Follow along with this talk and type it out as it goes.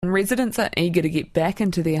Residents are eager to get back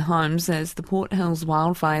into their homes as the Port Hills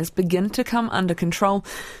wildfires begin to come under control,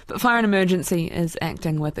 but Fire and Emergency is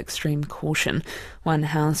acting with extreme caution. One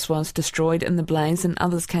house was destroyed in the blaze and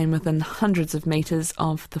others came within hundreds of metres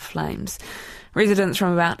of the flames. Residents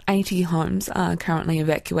from about 80 homes are currently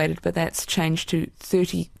evacuated, but that's changed to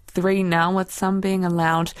 33 now, with some being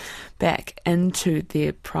allowed back into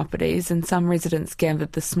their properties, and some residents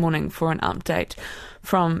gathered this morning for an update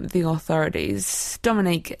from the authorities.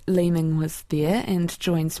 Dominique Leeming was there and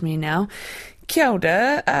joins me now. Kia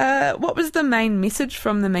ora. What was the main message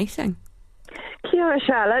from the meeting? Kia ora,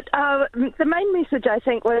 Charlotte. The main message, I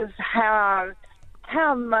think, was how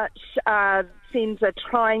much SENZ are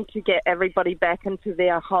trying to get everybody back into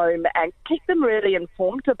their home and keep them really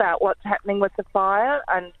informed about what's happening with the fire,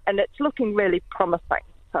 and it's looking really promising,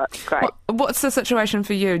 so it's great. What's the situation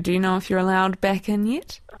for you? Do you know if you're allowed back in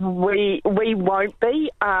yet? We won't be.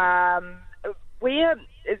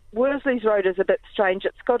 Worsley's Road is a bit strange.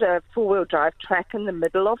 It's got a four-wheel drive track in the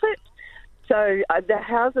middle of it. So the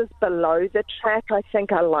houses below the track, I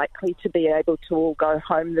think, are likely to be able to all go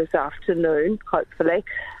home this afternoon, hopefully.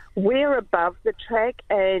 We're above the track,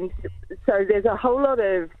 and so there's a whole lot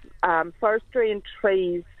of forestry and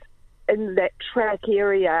trees in that track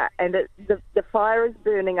area, and the fire is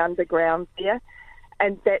burning underground there,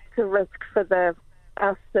 and that's a risk for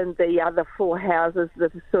us and the other four houses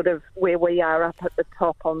that are sort of where we are up at the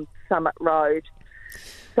top on Summit Road.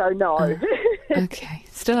 So no. Okay,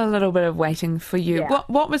 still a little bit of waiting for you. Yeah.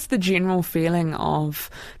 What was the general feeling of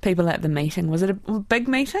people at the meeting? Was it a big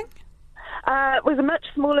meeting? It was a much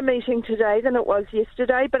smaller meeting today than it was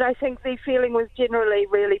yesterday, but I think the feeling was generally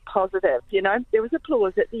really positive. You know, there was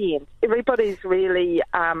applause at the end. Everybody's really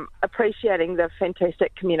appreciating the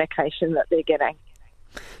fantastic communication that they're getting.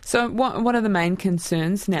 So what are the main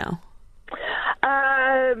concerns now?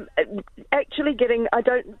 Actually I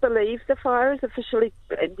don't believe the fire is officially,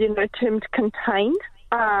 termed contained.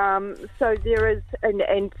 So there is,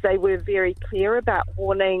 and they were very clear about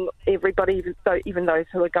warning everybody, even those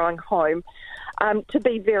who are going home, to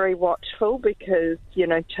be very watchful because,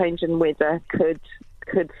 change in weather could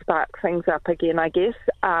spark things up again, I guess.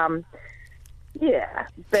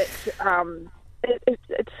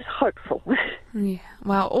 It's hopeful. Yeah.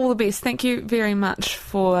 Well, all the best. Thank you very much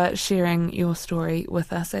for sharing your story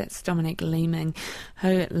with us. It's Dominique Leeming,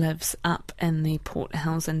 who lives up in the Port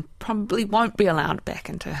Hills and probably won't be allowed back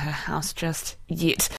into her house just yet.